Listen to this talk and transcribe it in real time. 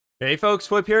Hey folks,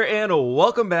 fWhip here, and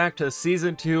welcome back to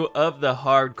Season 2 of the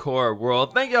Hardcore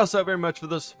World. Thank you all so very much for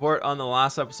the support on the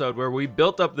last episode where we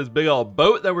built up this big old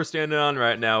boat that we're standing on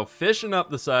right now, fishing up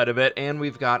the side of it, and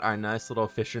we've got our nice little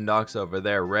fishing docks over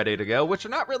there ready to go, which are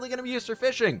not really going to be used for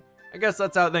fishing. I guess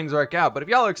that's how things work out, but if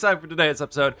y'all are excited for today's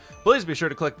episode, please be sure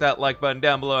to click that like button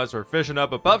down below as we're fishing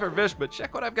up a pufferfish, but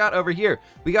check what I've got over here.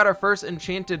 We got our first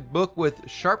enchanted book with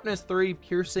Sharpness 3,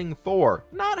 Piercing 4.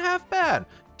 Not half bad.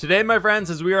 Today, my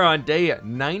friends, as we are on day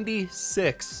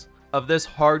 96 of this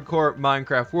hardcore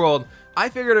Minecraft world, I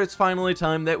figured it's finally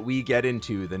time that we get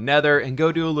into the Nether and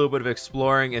go do a little bit of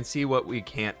exploring and see what we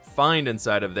can't find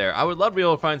inside of there. I would love to be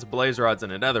able to find some blaze rods in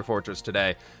a Nether fortress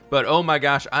today, but oh my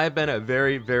gosh, I've been a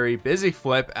very, very busy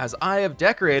fWhip as I have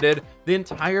decorated the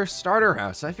entire starter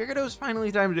house. I figured it was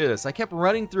finally time to do this. I kept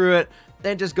running through it,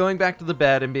 then just going back to the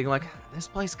bed and being like, this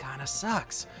place kind of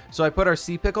sucks. So I put our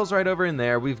sea pickles right over in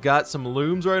there. We've got some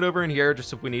looms right over in here,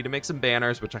 just if we need to make some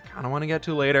banners, which I kind of want to get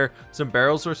to later. Some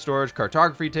barrels for storage,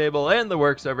 cartography table, and the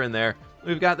works over in there.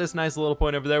 We've got this nice little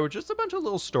point over there with just a bunch of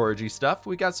little storagey stuff.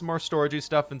 We got some more storagey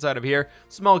stuff inside of here.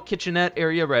 Small kitchenette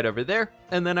area right over there.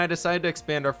 And then I decided to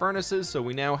expand our furnaces, so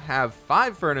we now have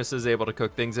 5 furnaces able to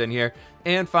cook things in here.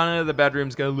 And finally, the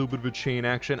bedroom's got a little bit of a chain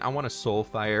action. I want a soul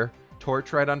fire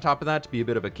torch right on top of that to be a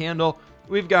bit of a candle.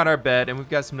 We've got our bed, and we've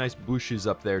got some nice bushes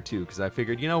up there too, because I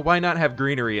figured, you know, why not have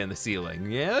greenery in the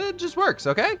ceiling? Yeah, it just works,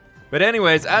 okay? But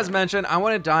anyways, as mentioned, I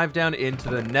want to dive down into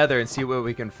the Nether and see what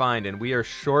we can find, and we are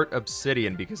short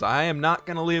obsidian because I am not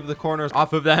going to leave the corners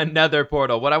off of that Nether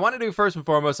portal. What I want to do first and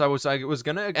foremost, I was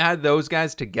going to add those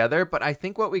guys together, but I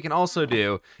think what we can also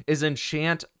do is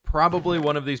enchant probably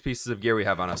one of these pieces of gear we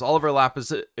have on us. All of our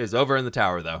lapis is over in the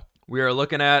tower, though. We are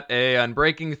looking at a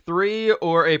Unbreaking 3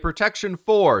 or a Protection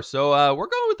 4. So we're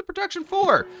going with the Protection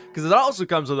 4 because it also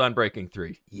comes with Unbreaking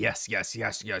 3. Yes, yes,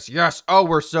 yes, yes, yes. Oh,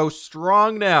 we're so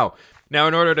strong now. Now,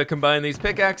 in order to combine these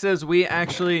pickaxes, we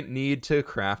actually need to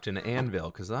craft an anvil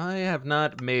because I have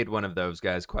not made one of those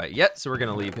guys quite yet. So we're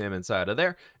going to leave him inside of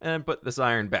there and put this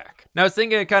iron back. Now, I was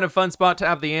thinking a kind of fun spot to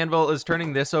have the anvil is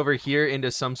turning this over here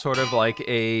into some sort of like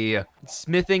a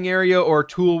smithing area or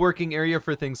tool working area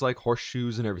for things like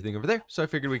horseshoes and everything over there. So I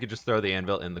figured we could just throw the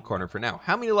anvil in the corner for now.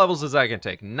 How many levels is that going to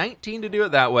take? 19 to do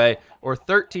it that way or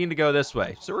 13 to go this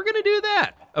way. So we're going to do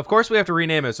that. Of course, we have to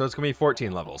rename it, so it's going to be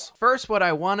 14 levels. First, what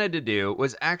I wanted to do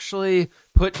was actually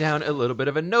put down a little bit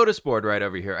of a notice board right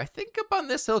over here. I think up on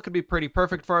this hill could be pretty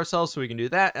perfect for ourselves, so we can do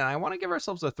that. And I want to give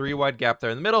ourselves a 3 wide gap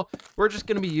there in the middle. We're just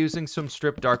going to be using some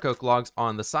stripped dark oak logs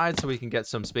on the side so we can get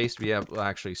some space to be able to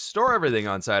actually store everything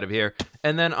on side of here.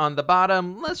 And then on the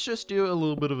bottom, let's just do a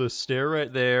little bit of a stair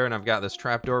right there. And I've got this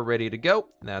trapdoor ready to go.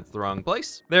 That's the wrong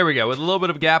place. There we go. With a little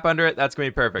bit of gap under it, that's going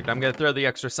to be perfect. I'm going to throw the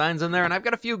extra signs in there, and I've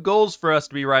got a few goals for us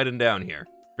to be writing down here.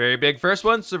 Very big first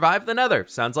one, survive the Nether.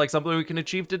 Sounds like something we can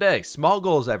achieve today. Small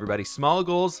goals, everybody, small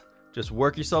goals. Just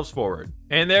work yourselves forward.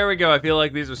 And there we go. I feel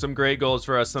like these are some great goals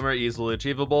for us. Some are easily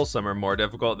achievable, some are more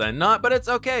difficult than not, but it's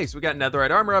okay. So we got netherite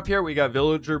armor up here. We got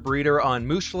villager breeder on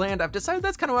Mooshland. I've decided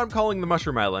that's kind of what I'm calling the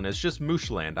Mushroom Island. It's just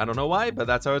Mooshland. I don't know why, but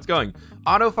that's how it's going.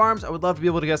 Auto farms. I would love to be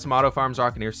able to get some auto farms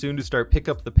rocking here soon to start pick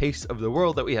up the pace of the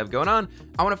world that we have going on.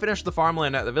 I want to finish the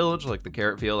farmland at the village, like the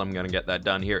carrot field. I'm going to get that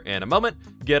done here in a moment.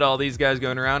 Get all these guys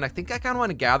going around. I think I kind of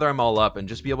want to gather them all up and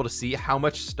just be able to see how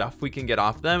much stuff we can get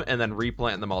off them and then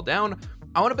replant them all down.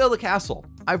 I want to build a castle.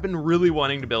 I've been really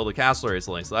wanting to build a castle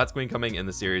recently, so that's going to be coming in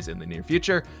the series in the near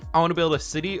future. I want to build a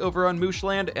city over on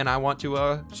Mooshland, and I want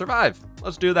to survive.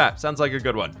 Let's do that. Sounds like a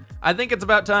good one. I think it's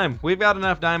about time. We've got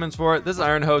enough diamonds for it. This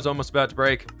iron hoe is almost about to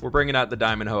break. We're bringing out the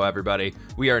diamond hoe, everybody.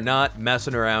 We are not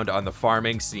messing around on the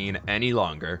farming scene any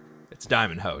longer. It's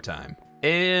diamond hoe time.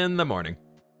 In the morning.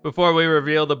 Before we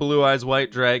reveal the blue eyes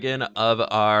white dragon of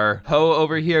our hoe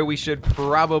over here, we should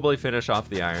probably finish off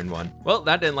the iron one. Well,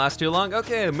 that didn't last too long.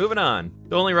 Okay, moving on.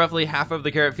 With only roughly half of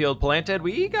the carrot field planted,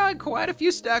 we got quite a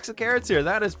few stacks of carrots here.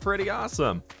 That is pretty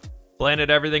awesome.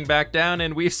 Planted everything back down,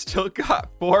 and we've still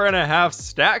got 4.5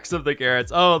 stacks of the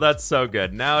carrots. Oh, that's so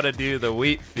good. Now to do the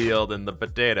wheat field and the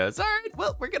potatoes. All right,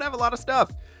 well, we're gonna have a lot of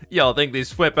stuff. Y'all think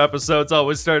these fWhip episodes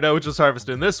always start out with just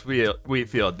harvesting this wheat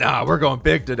field? Nah, we're going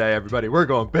big today, everybody. We're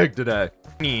going big today.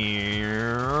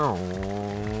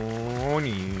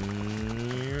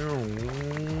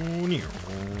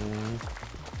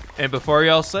 And before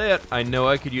y'all say it, I know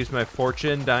I could use my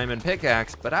fortune diamond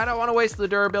pickaxe, but I don't want to waste the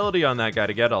durability on that guy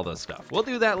to get all this stuff. We'll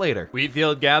do that later. Wheat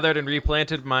field gathered and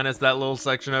replanted minus that little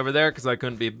section over there because I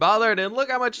couldn't be bothered. And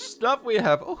look how much stuff we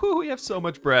have. Oh, we have so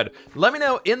much bread. Let me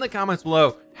know in the comments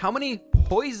below how many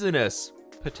poisonous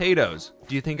potatoes.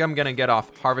 Do you think I'm gonna get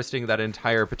off harvesting that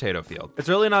entire potato field? It's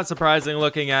really not surprising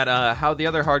looking at how the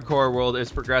other hardcore world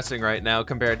is progressing right now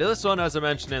compared to this one, as I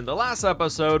mentioned in the last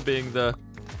episode, being the...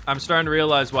 I'm starting to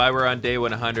realize why we're on day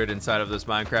 100 inside of this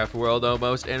Minecraft world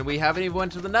almost, and we haven't even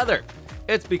went to the Nether.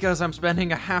 It's because I'm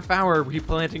spending a half hour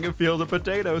replanting a field of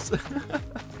potatoes.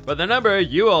 But the number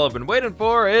you all have been waiting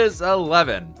for is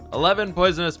 11. 11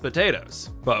 poisonous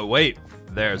potatoes. But wait,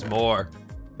 there's more.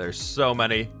 There's so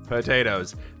many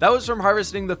potatoes. That was from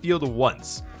harvesting the field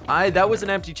once. That was an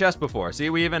empty chest before.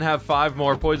 See, we even have 5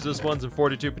 more poisonous ones and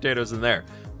 42 potatoes in there.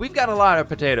 We've got a lot of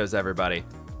potatoes, everybody.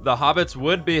 The hobbits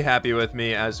would be happy with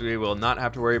me, as we will not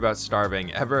have to worry about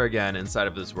starving ever again inside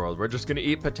of this world. We're just gonna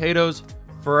eat potatoes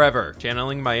forever,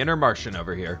 channeling my inner Martian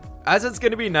over here. As it's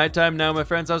gonna be nighttime now, my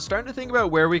friends, I was starting to think about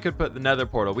where we could put the Nether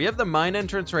portal. We have the mine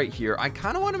entrance right here. I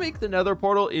kind of want to make the Nether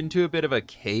portal into a bit of a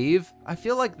cave. I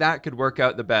feel like that could work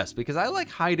out the best because I like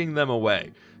hiding them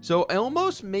away. So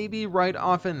almost maybe right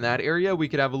off in that area, we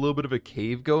could have a little bit of a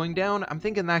cave going down. I'm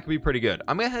thinking that could be pretty good.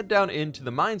 I'm gonna head down into the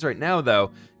mines right now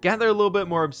though, gather a little bit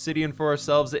more obsidian for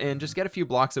ourselves and just get a few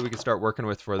blocks that we can start working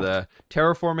with for the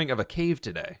terraforming of a cave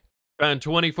today. Found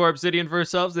 24 obsidian for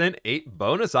ourselves and 8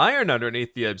 bonus iron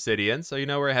underneath the obsidian, so you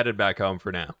know we're headed back home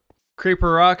for now.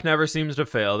 Creeper rock never seems to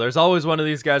fail. There's always one of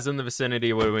these guys in the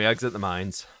vicinity when we exit the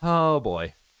mines. Oh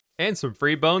boy. And some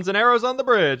free bones and arrows on the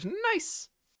bridge. Nice!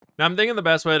 Now I'm thinking the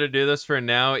best way to do this for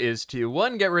now is to,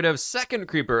 1, get rid of second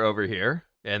creeper over here.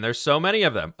 And there's so many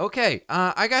of them. Okay,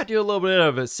 I gotta do a little bit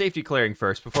of a safety clearing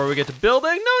first before we get to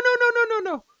building.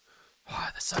 No. Oh,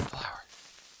 the sunflower.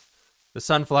 The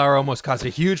sunflower almost caused a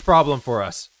huge problem for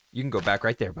us. You can go back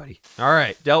right there, buddy. All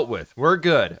right, dealt with. We're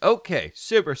good. Okay,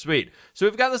 super sweet. So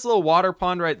we've got this little water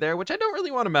pond right there, which I don't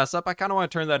really want to mess up. I kind of want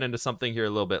to turn that into something here a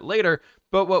little bit later.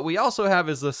 But what we also have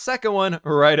is the second one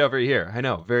right over here. I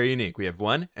know, very unique. We have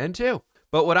 1 and 2.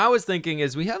 But what I was thinking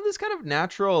is we have this kind of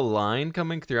natural line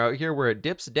coming throughout here where it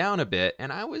dips down a bit.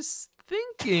 And I was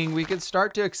thinking we could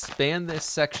start to expand this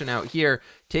section out here,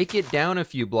 take it down a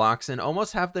few blocks, and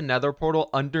almost have the Nether portal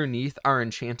underneath our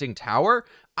enchanting tower.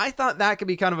 I thought that could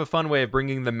be kind of a fun way of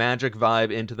bringing the magic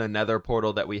vibe into the Nether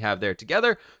portal that we have there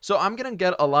together. So I'm gonna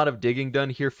get a lot of digging done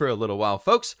here for a little while,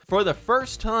 folks. For the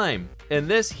first time in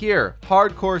this here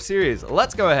hardcore series,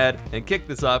 let's go ahead and kick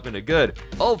this off in a good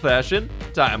old-fashioned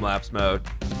time-lapse mode.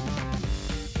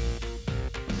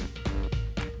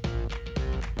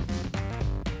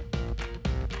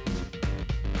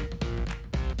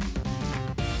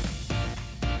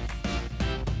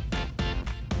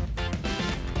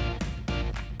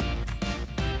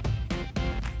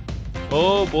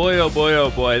 Oh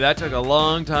boy, that took a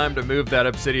long time to move that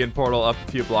obsidian portal up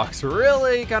a few blocks.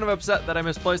 Really kind of upset that I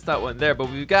misplaced that one there,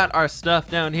 but we've got our stuff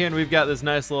down here and we've got this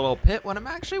nice little pit. What I'm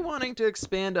actually wanting to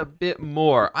expand a bit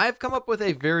more, I've come up with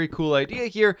a very cool idea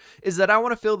here, is that I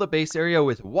want to fill the base area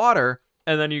with water.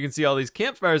 And then you can see all these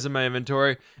campfires in my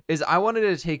inventory, is I wanted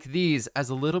to take these as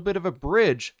a little bit of a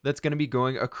bridge that's going to be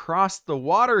going across the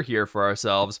water here for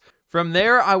ourselves. From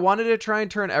there, I wanted to try and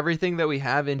turn everything that we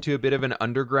have into a bit of an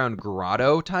underground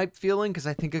grotto type feeling, because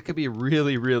I think it could be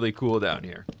really, really cool down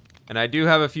here. And I do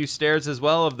have a few stairs as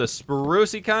well of the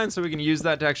sprucey kind, so we can use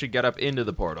that to actually get up into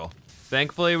the portal.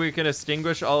 Thankfully, we can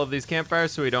extinguish all of these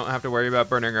campfires so we don't have to worry about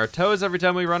burning our toes every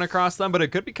time we run across them, but it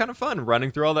could be kind of fun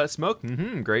running through all that smoke.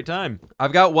 Great time.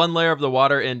 I've got 1 layer of the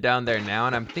water in down there now,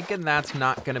 and I'm thinking that's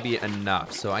not going to be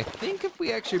enough. So I think if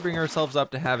we actually bring ourselves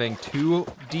up to having 2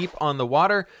 deep on the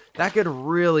water, that could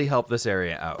really help this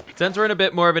area out. Since we're in a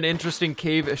bit more of an interesting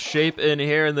cave shape in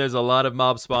here, and there's a lot of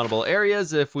mob spawnable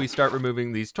areas, if we start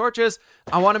removing these torches,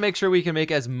 I want to make sure we can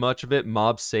make as much of it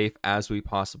mob safe as we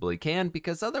possibly can,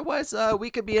 because otherwise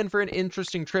we could be in for an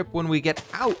interesting trip when we get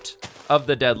out of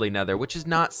the deadly Nether, which is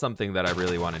not something that I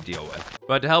really want to deal with.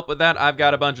 But to help with that, I've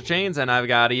got a bunch of chains and I've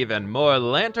got even more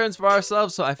lanterns for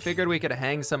ourselves, so I figured we could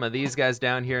hang some of these guys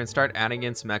down here and start adding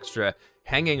in some extra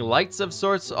hanging lights of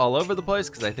sorts all over the place,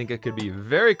 because I think it could be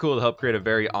very cool to help create a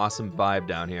very awesome vibe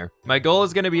down here. My goal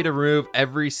is going to be to remove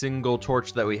every single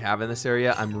torch that we have in this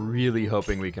area. I'm really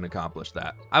hoping we can accomplish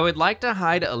that. I would like to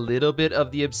hide a little bit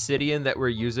of the obsidian that we're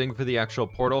using for the actual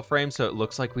portal frame, so it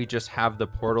looks like we just have the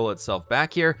portal itself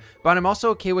back here, but I'm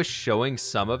also okay with showing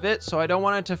some of it, so I don't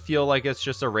want it to feel like it's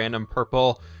just a random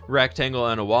purple rectangle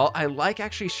on a wall. I like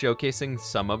actually showcasing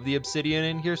some of the obsidian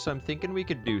in here, so I'm thinking we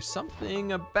could do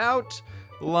something about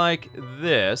like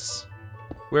this,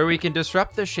 where we can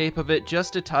disrupt the shape of it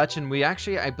just a touch, and we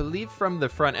actually, I believe from the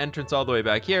front entrance all the way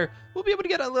back here, we'll be able to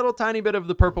get a little tiny bit of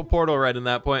the purple portal right in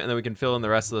that point, and then we can fill in the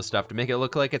rest of the stuff to make it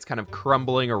look like it's kind of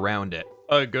crumbling around it.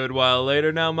 A good while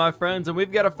later now, my friends, and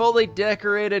we've got a fully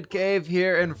decorated cave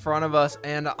here in front of us,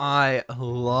 and I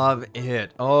love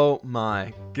it. Oh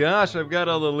my gosh, I've got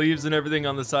all the leaves and everything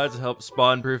on the sides to help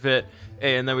spawn-proof it,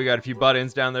 and then we got a few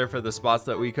buttons down there for the spots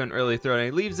that we couldn't really throw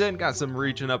any leaves in. Got some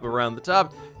reaching up around the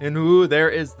top, and ooh, there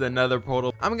is the nether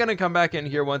portal. I'm gonna come back in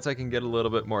here once I can get a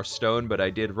little bit more stone, but I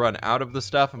did run out of the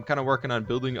stuff. I'm kind of working on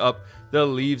building up the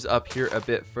leaves up here a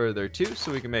bit further too,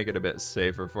 so we can make it a bit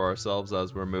safer for ourselves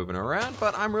as we're moving around,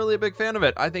 but I'm really a big fan of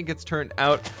it. I think it's turned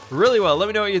out really well. Let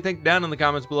me know what you think down in the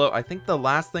comments below. I think the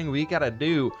last thing we gotta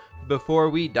do before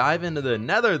we dive into the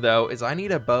nether though is I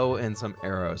need a bow and some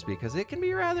arrows, because it can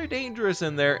be rather dangerous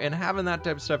in there, and having that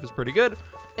type of stuff is pretty good.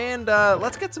 And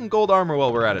let's get some gold armor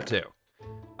while we're at it too.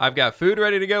 I've got food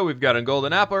ready to go, we've got a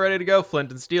golden apple ready to go,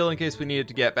 flint and steel in case we needed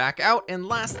to get back out, and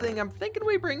last thing, I'm thinking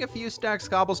we bring a few stacks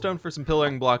of cobblestone for some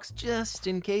pillaring blocks just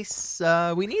in case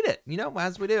we need it, you know,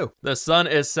 as we do. The sun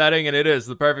is setting and it is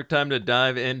the perfect time to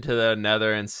dive into the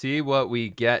nether and see what we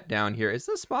get down here. Is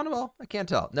this spawnable? I can't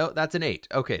tell. No, that's an 8.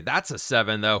 Okay, that's a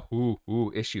 7 though.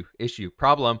 Ooh, issue,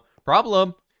 problem.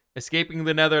 Escaping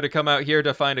the nether to come out here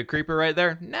to find a creeper right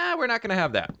there? Nah, we're not gonna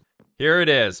have that. Here it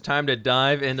is, time to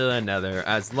dive into the nether.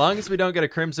 As long as we don't get a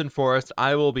crimson forest,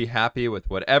 I will be happy with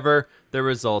whatever the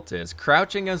result is.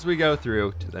 Crouching as we go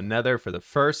through to the nether for the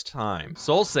first time.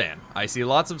 Soul sand, I see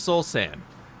lots of soul sand.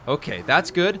 Okay, that's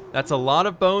good. That's a lot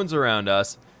of bones around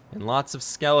us and lots of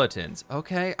skeletons.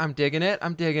 Okay, I'm digging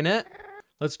it,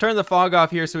 Let's turn the fog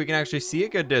off here so we can actually see a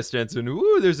good distance. And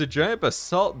ooh, there's a giant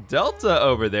basalt delta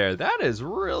over there. That is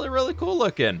really, really cool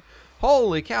looking.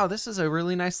 Holy cow, this is a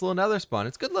really nice little nether spawn.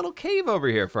 It's a good little cave over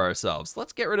here for ourselves.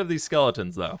 Let's get rid of these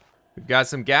skeletons though. We've got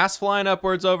some gas flying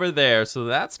upwards over there, so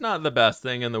that's not the best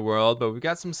thing in the world, but we've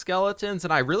got some skeletons,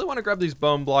 and I really want to grab these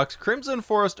bone blocks. Crimson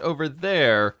forest over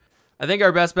there. I think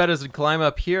our best bet is to climb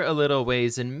up here a little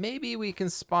ways, and maybe we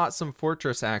can spot some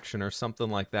fortress action or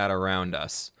something like that around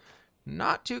us.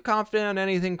 Not too confident on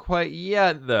anything quite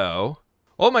yet though.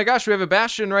 Oh my gosh, we have a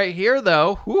bastion right here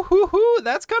though. Woo-hoo-hoo,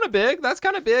 that's kind of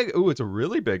big, Ooh, it's a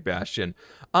really big bastion.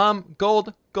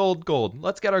 Gold.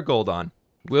 Let's get our gold on.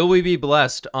 Will we be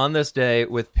blessed on this day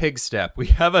with pig step? We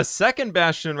have a second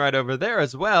bastion right over there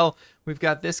as well. We've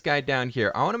got this guy down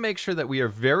here. I want to make sure that we are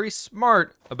very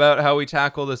smart about how we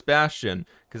tackle this bastion,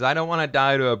 because I don't want to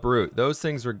die to a brute. Those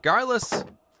things, regardless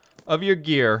of your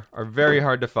gear, are very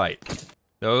hard to fight.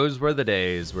 Those were the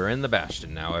days. We're in the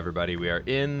bastion now, everybody. We are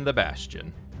in the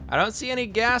bastion. I don't see any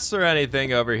gas or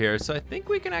anything over here, so I think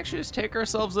we can actually just take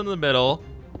ourselves into the middle,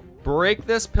 break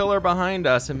this pillar behind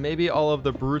us, and maybe all of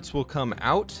the brutes will come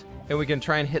out, and we can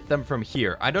try and hit them from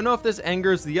here. I don't know if this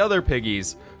angers the other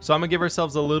piggies, so I'm gonna give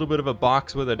ourselves a little bit of a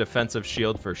box with a defensive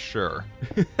shield for sure.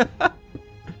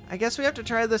 I guess we have to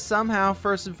try this somehow,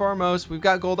 first and foremost. We've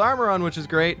got gold armor on, which is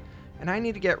great. And I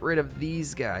need to get rid of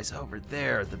these guys over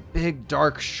there, the big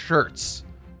dark shirts.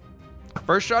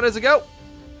 First shot is a go.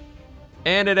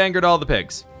 And it angered all the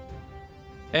pigs.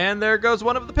 And there goes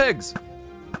one of the pigs.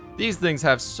 These things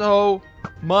have so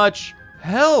much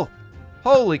health.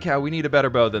 Holy cow, we need a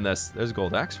better bow than this. There's a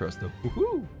gold axe for us though.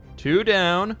 Woohoo. 2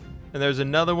 down, and there's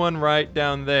another one right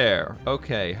down there.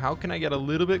 Okay, how can I get a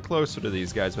little bit closer to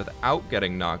these guys without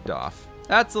getting knocked off?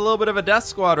 That's a little bit of a death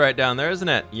squad right down there, isn't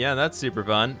it? Yeah, that's super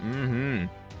fun.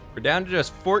 We're down to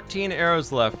just 14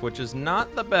 arrows left, which is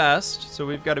not the best, so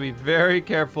we've got to be very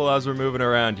careful as we're moving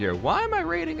around here. Why am I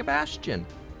raiding a bastion?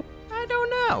 I don't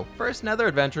know. First nether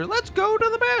adventure, let's go to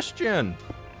the bastion.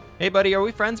 Hey buddy, are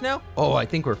we friends now? Oh, I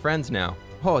think we're friends now.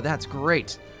 Oh, that's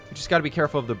great. We just got to be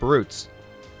careful of the brutes.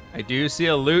 I do see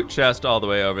a loot chest all the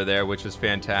way over there, which is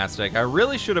fantastic. I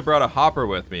really should have brought a hopper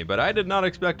with me, but I did not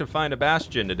expect to find a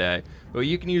bastion today. But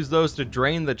you can use those to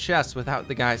drain the chest without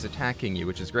the guys attacking you,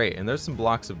 which is great. And there's some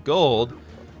blocks of gold.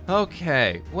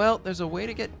 Okay, well, there's a way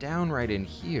to get down right in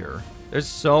here. There's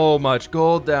so much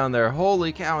gold down there.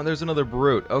 Holy cow, and there's another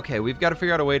brute. Okay, we've got to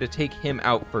figure out a way to take him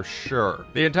out for sure.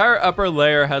 The entire upper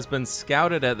layer has been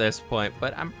scouted at this point,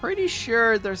 but I'm pretty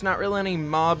sure there's not really any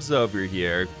mobs over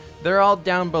here. They're all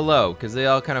down below because they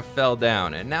all kind of fell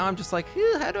down. And now I'm just like,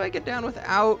 how do I get down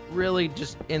without really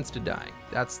just insta-dying?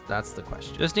 That's the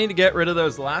question. Just need to get rid of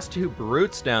those last 2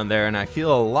 brutes down there, and I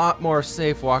feel a lot more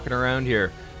safe walking around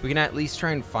here. We can at least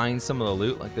try and find some of the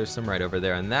loot, like there's some right over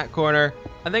there in that corner.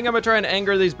 I think I'm gonna try and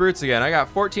anger these brutes again. I got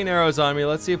 14 arrows on me.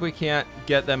 Let's see if we can't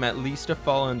get them at least to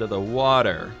fall into the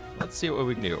water. Let's see what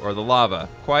we can do, or the lava.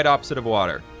 Quite opposite of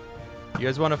water. You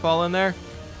guys wanna fall in there?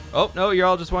 Oh, no, you're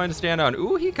all just wanting to stand on.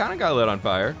 Ooh, he kind of got lit on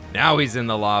fire. Now he's in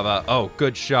the lava. Oh,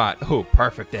 good shot. Oh,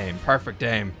 perfect aim, perfect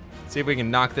aim. See if we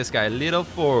can knock this guy a little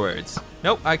forwards.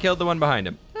 Nope, I killed the one behind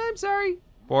him. I'm sorry.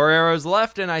 4 arrows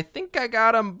left, and I think I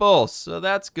got them both, so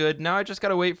that's good. Now I just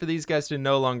gotta wait for these guys to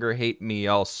no longer hate me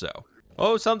also.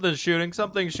 Oh, something's shooting,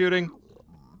 something's shooting.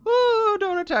 Ooh,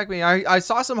 don't attack me. I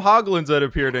saw some hoglins that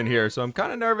appeared in here, so I'm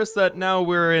kind of nervous that now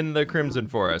we're in the Crimson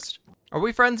Forest. Are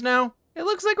we friends now? It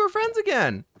looks like we're friends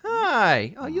again.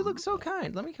 Hi. Oh, you look so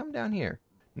kind. Let me come down here.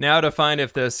 Now to find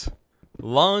if this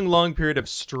long period of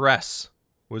stress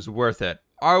was worth it.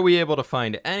 Are we able to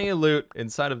find any loot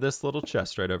inside of this little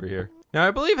chest right over here? Now,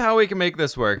 I believe how we can make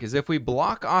this work is if we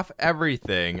block off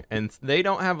everything and they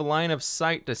don't have a line of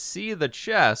sight to see the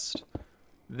chest,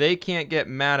 they can't get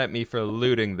mad at me for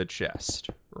looting the chest,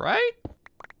 right?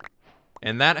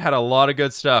 And that had a lot of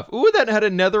good stuff. Ooh, that had a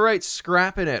netherite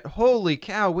scrap in it. Holy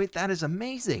cow, wait, that is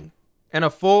amazing. And a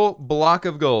full block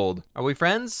of gold. Are we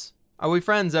friends? Are we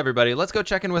friends, everybody? Let's go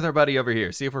check in with our buddy over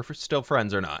here, see if we're still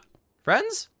friends or not.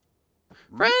 Friends?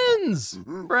 Friends!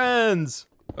 Friends!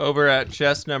 Over at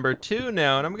chest number 2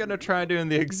 now, and I'm gonna try doing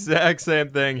the exact same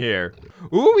thing here.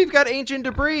 Ooh, we've got ancient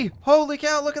debris. Holy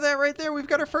cow, look at that right there. We've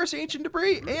got our first ancient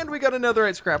debris, and we got a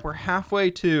netherite scrap. We're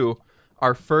halfway to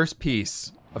our first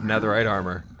piece of netherite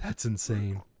armor. That's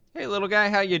insane. Hey, little guy,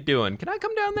 how you doing? Can I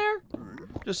come down there?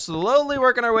 Just slowly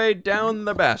working our way down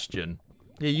the bastion.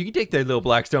 Yeah, you can take that little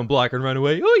blackstone block and run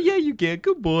away. Oh, yeah, you can.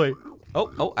 Good boy.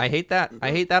 Oh, I hate that.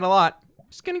 I hate that a lot.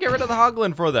 Just gonna get rid of the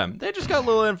hoglin for them. They just got a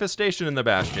little infestation in the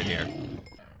bastion here.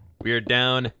 We are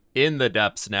down in the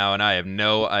depths now, and I have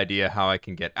no idea how I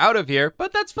can get out of here,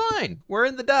 but that's fine. We're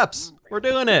in the depths. We're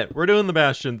doing it. We're doing the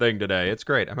bastion thing today. It's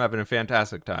great. I'm having a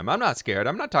fantastic time. I'm not scared.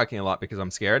 I'm not talking a lot because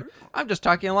I'm scared. I'm just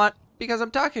talking a lot because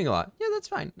I'm talking a lot. Yeah, that's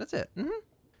fine. That's it. I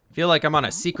feel like I'm on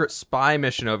a secret spy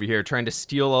mission over here trying to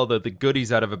steal all the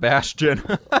goodies out of a bastion.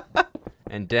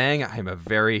 And dang, I'm a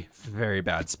very, very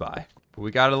bad spy. We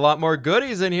got a lot more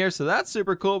goodies in here, so that's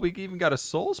super cool. We even got a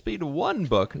Soul Speed 1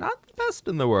 book. Not the best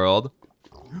in the world.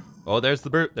 Oh, there's the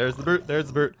brute. There's the brute. There's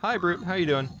the brute. Hi, brute. How you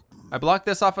doing? I blocked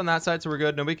this off on that side, so we're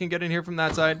good. Nobody can get in here from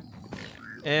that side.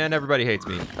 And everybody hates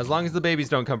me. As long as the babies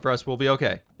don't come for us, we'll be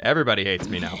okay. Everybody hates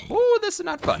me now. Oh, this is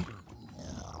not fun.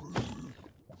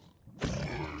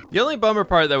 The only bummer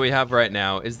part that we have right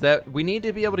now is that we need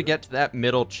to be able to get to that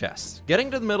middle chest. Getting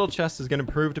to the middle chest is going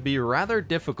to prove to be rather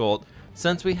difficult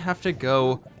since we have to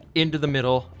go into the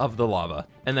middle of the lava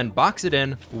and then box it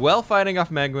in while fighting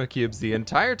off magma cubes the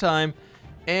entire time,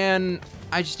 and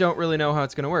I just don't really know how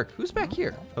it's going to work. Who's back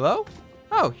here? Hello?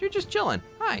 Oh, you're just chilling.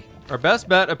 Hi. Our best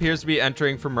bet appears to be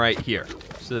entering from right here.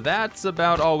 So that's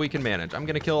about all we can manage. I'm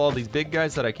going to kill all these big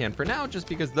guys that I can for now, just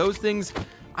because those things,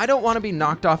 I don't want to be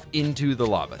knocked off into the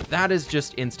lava. That is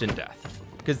just instant death,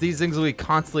 because these things will be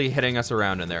constantly hitting us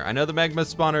around in there. I know the magma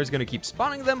spawner is going to keep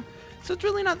spawning them, so it's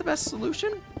really not the best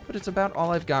solution, but it's about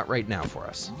all I've got right now for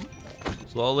us.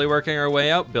 Slowly working our way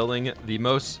out, building the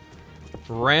most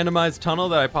randomized tunnel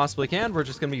that I possibly can. We're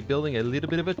just going to be building a little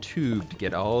bit of a tube to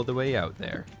get all the way out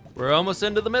there. We're almost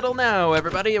into the middle now,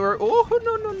 everybody.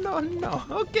 Oh, no.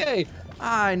 Okay.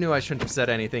 I knew I shouldn't have said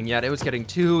anything yet. It was getting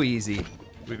too easy.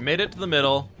 We've made it to the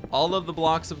middle. All of the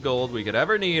blocks of gold we could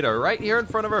ever need are right here in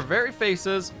front of our very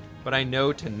faces, but I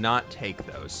know to not take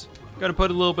those. Gonna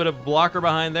put a little bit of blocker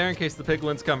behind there in case the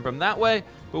piglins come from that way,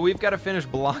 but we've got to finish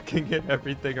blocking it,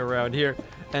 everything around here,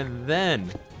 and then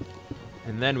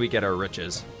we get our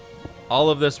riches.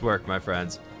 All of this work, my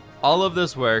friends, all of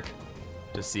this work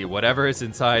to see whatever is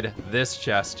inside this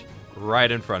chest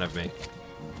right in front of me.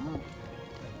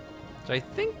 So I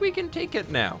think we can take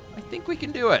it now. I think we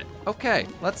can do it. Okay,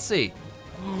 let's see.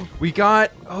 We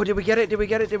got, oh, did we get it? Did we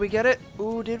get it? Did we get it?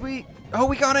 Oh, did we? Oh,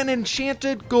 we got an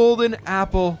enchanted golden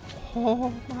apple.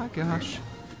 Oh my gosh.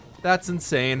 That's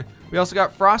insane. We also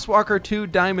got Frostwalker 2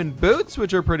 diamond boots,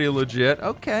 which are pretty legit.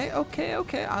 Okay.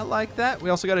 I like that. We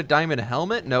also got a diamond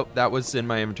helmet. Nope, that was in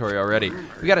my inventory already.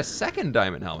 We got a second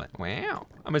diamond helmet. Wow.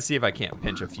 I'm gonna see if I can't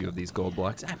pinch a few of these gold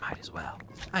blocks. I might as well.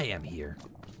 I am here.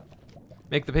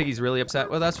 Make the piggies really upset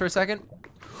with us for a second.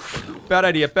 Bad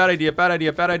idea, bad idea, bad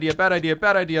idea, bad idea, bad idea,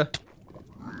 bad idea.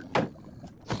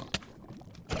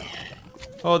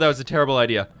 Oh, that was a terrible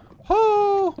idea.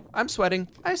 Oh, I'm sweating.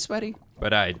 I'm sweaty.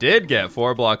 But I did get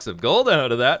 4 blocks of gold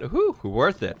out of that. Whew,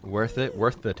 worth it, worth it,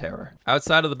 worth the terror.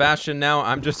 Outside of the bastion now,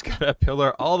 I'm just gonna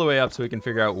pillar all the way up so we can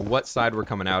figure out what side we're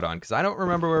coming out on, because I don't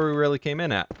remember where we really came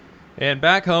in at. And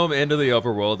back home into the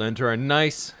overworld, into our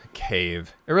nice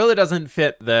cave. It really doesn't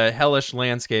fit the hellish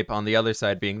landscape on the other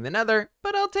side being the Nether,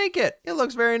 but I'll take it. It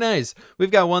looks very nice.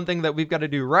 We've got one thing that we've got to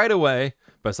do right away.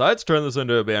 Besides turn this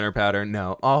into a banner pattern,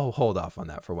 no, I'll hold off on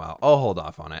that for a while. I'll hold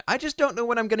off on it. I just don't know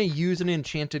when I'm going to use an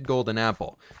enchanted golden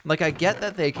apple. Like, I get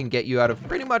that they can get you out of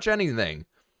pretty much anything,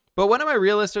 but when am I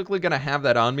realistically going to have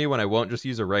that on me when I won't just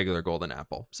use a regular golden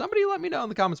apple? Somebody let me know in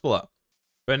the comments below.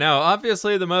 But now,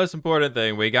 obviously, the most important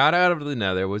thing we got out of the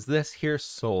Nether was this here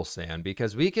soul sand,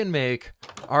 because we can make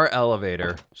our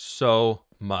elevator so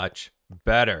much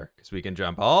better. Because we can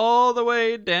jump all the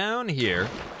way down here,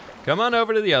 come on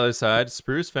over to the other side,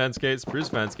 spruce fence gates,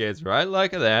 right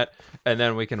like that, and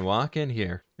then we can walk in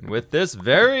here. And with this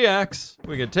very axe,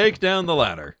 we can take down the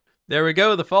ladder. There we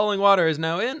go, the falling water is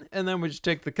now in, and then we just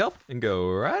take the kelp and go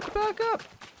right back up.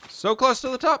 So close to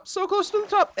the top, so close to the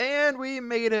top, and we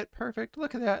made it. Perfect,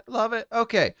 look at that, love it.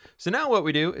 Okay, so now what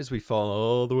we do is we fall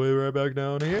all the way right back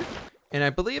down here, and I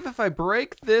believe if I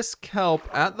break this kelp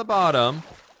at the bottom,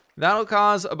 that'll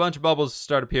cause a bunch of bubbles to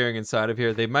start appearing inside of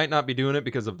here. They might not be doing it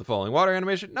because of the falling water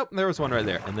animation. Nope, there was one right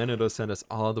there, and then it'll send us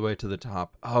all the way to the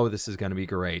top. Oh, this is gonna be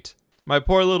great. My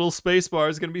poor little space bar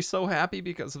is gonna be so happy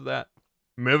because of that.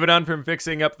 Moving on from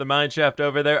fixing up the mine shaft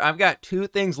over there, I've got two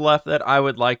things left that I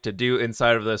would like to do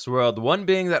inside of this world. One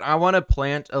being that I want to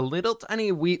plant a little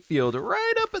tiny wheat field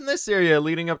right up in this area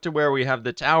leading up to where we have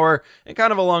the tower and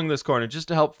kind of along this corner just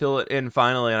to help fill it in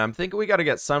finally. And I'm thinking we got to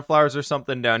get sunflowers or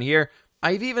something down here.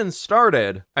 I've even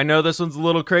started. I know this one's a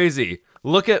little crazy.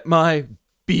 Look at my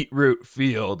beetroot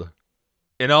field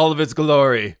in all of its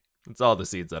glory. That's all the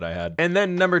seeds that I had. And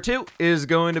then number two is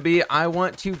going to be, I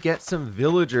want to get some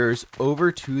villagers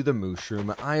over to the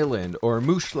Mushroom Island, or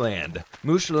Mooshland.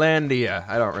 Mooshlandia.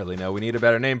 I don't really know. We need a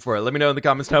better name for it. Let me know in the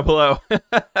comments down below.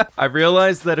 I've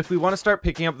realized that if we want to start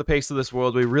picking up the pace of this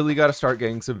world, we really got to start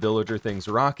getting some villager things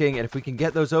rocking. And if we can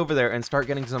get those over there and start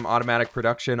getting some automatic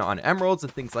production on emeralds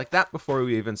and things like that before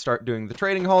we even start doing the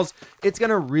trading halls, it's going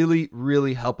to really,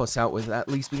 really help us out with at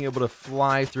least being able to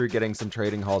fly through getting some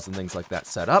trading halls and things like that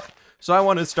set up. So I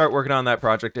want to start working on that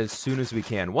project as soon as we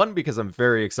can. One, because I'm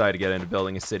very excited to get into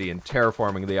building a city and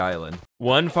terraforming the island.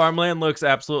 One, farmland looks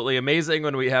absolutely amazing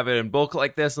when we have it in bulk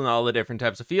like this and all the different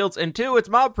types of fields. And two, it's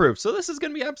mob proof, so this is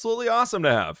going to be absolutely awesome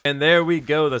to have. And there we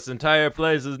go, this entire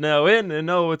place is now in, and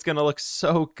oh, it's going to look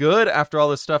so good after all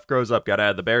this stuff grows up. Gotta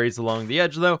add the berries along the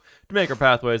edge though, to make our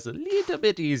pathways a little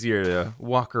bit easier to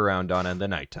walk around on in the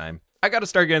nighttime. I gotta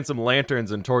start getting some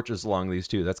lanterns and torches along these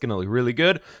too. That's gonna look really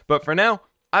good, but for now,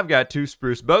 I've got 2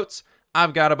 spruce boats,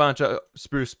 I've got a bunch of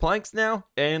spruce planks now,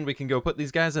 and we can go put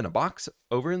these guys in a box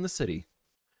over in the city.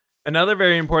 Another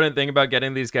very important thing about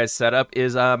getting these guys set up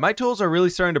is my tools are really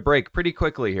starting to break pretty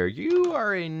quickly here. You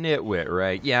are a nitwit,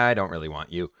 right? Yeah, I don't really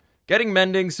want you. Getting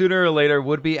mending sooner or later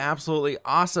would be absolutely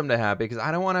awesome to have because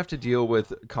I don't want to have to deal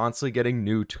with constantly getting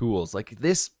new tools. Like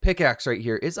this pickaxe right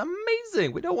here is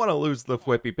amazing. We don't want to lose the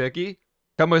fWhippy picky.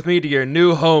 Come with me to your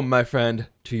new home, my friend.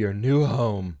 To your new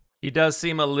home. He does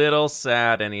seem a little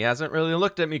sad, and he hasn't really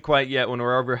looked at me quite yet when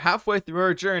we're over halfway through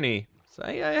our journey. So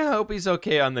I hope he's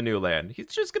okay on the new land. He's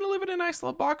just gonna live in a nice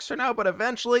little box for now, but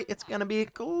eventually it's gonna be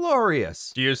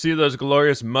glorious. Do you see those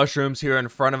glorious mushrooms here in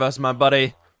front of us, my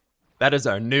buddy? That is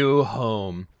our new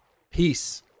home.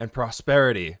 Peace and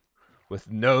prosperity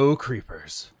with no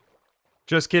creepers.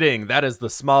 Just kidding, that is the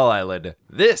small island.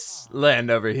 This land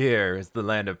over here is the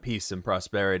land of peace and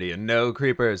prosperity and no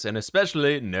creepers, and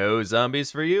especially no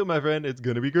zombies for you, my friend. It's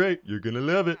gonna be great. You're gonna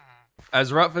love it.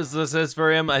 As rough as this is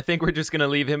for him, I think we're just gonna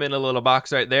leave him in a little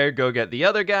box right there, go get the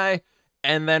other guy,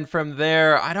 and then from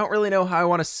there, I don't really know how I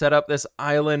want to set up this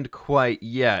island quite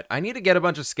yet. I need to get a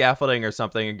bunch of scaffolding or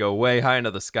something and go way high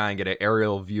into the sky and get an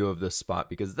aerial view of this spot,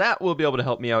 because that will be able to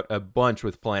help me out a bunch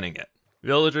with planning it.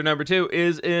 Villager number 2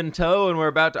 is in tow, and we're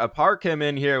about to park him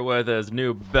in here with his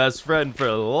new best friend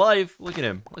for life. Look at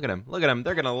him, look at him, look at him.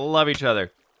 They're gonna love each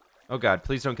other. Oh God,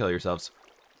 please don't kill yourselves.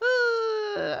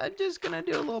 I'm just gonna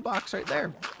do a little box right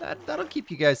there. That'll keep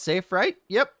you guys safe, right?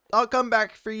 Yep, I'll come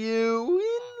back for you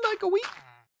in like a week.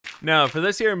 Now, for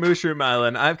this here Mushroom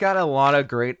Island, I've got a lot of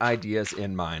great ideas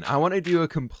in mind. I want to do a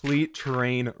complete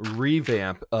terrain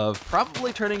revamp of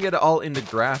probably turning it all into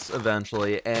grass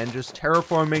eventually and just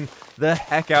terraforming the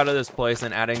heck out of this place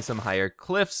and adding some higher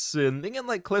cliffs and thinking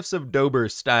like Cliffs of Dober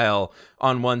style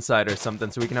on one side or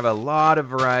something so we can have a lot of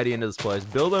variety into this place.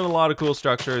 Building a lot of cool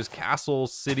structures, castle,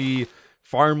 city,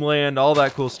 farmland, all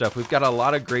that cool stuff. We've got a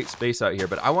lot of great space out here,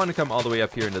 but I want to come all the way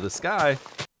up here into the sky.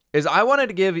 I wanted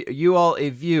to give you all a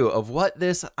view of what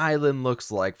this island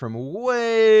looks like from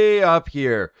way up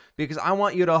here, because I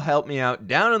want you to help me out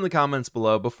down in the comments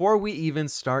below before we even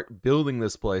start building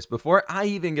this place, before I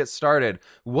even get started.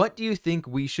 What do you think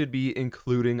we should be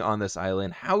including on this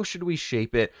island? How should we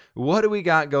shape it? What do we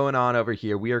got going on over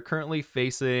here? We are currently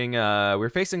facing, we're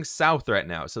facing south right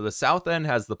now. So the south end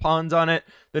has the ponds on it.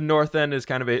 The north end is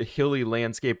kind of a hilly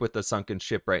landscape with the sunken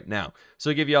ship right now. So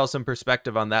to give you all some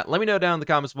perspective on that, let me know down in the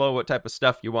comments below what type of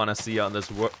stuff you want to see on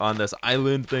this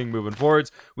island thing moving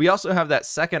forwards. We also have that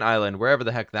second island, wherever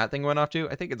the heck that thing went off to.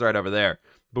 I think it's right over there.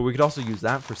 but we could also use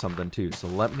that for something too, so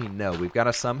let me know. We've got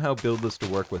to somehow build this to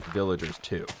work with villagers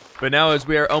too. But now, as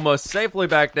we are almost safely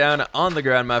back down on the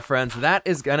ground, my friends, that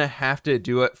is gonna have to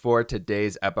do it for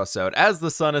today's episode, as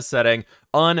the sun is setting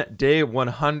on day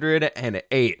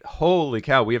 108. Holy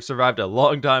cow, we have survived a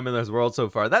long time in this world so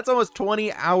far. That's almost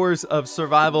 20 hours of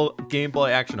survival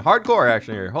gameplay action, hardcore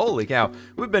action here. Holy cow,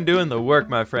 we've been doing the work,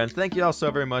 my friends. Thank you all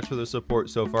so very much for the support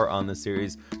so far on this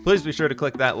series. Please be sure to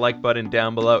click that like button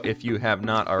down below if you have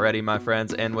not already, my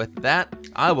friends. And with that,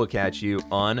 I will catch you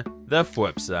on the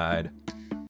fWhip side.